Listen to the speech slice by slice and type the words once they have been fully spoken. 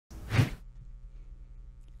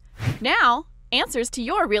Now, answers to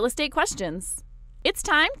your real estate questions. It's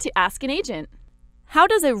time to ask an agent. How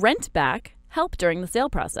does a rent back help during the sale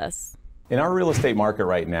process? In our real estate market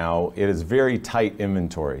right now, it is very tight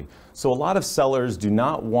inventory. So a lot of sellers do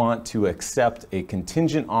not want to accept a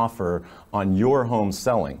contingent offer on your home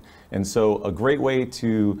selling. And so a great way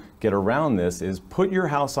to get around this is put your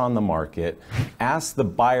house on the market, ask the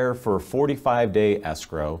buyer for a 45-day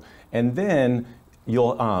escrow, and then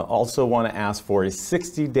you'll also want to ask for a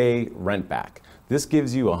 60-day rent back. This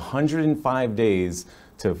gives you 105 days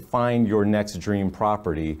to find your next dream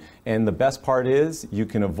property. And the best part is you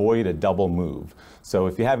can avoid a double move. So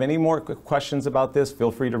if you have any more questions about this,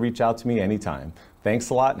 feel free to reach out to me anytime.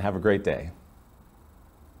 Thanks a lot and have a great day.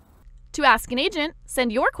 To ask an agent,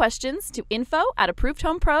 send your questions to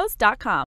info@approvedhomepros.com.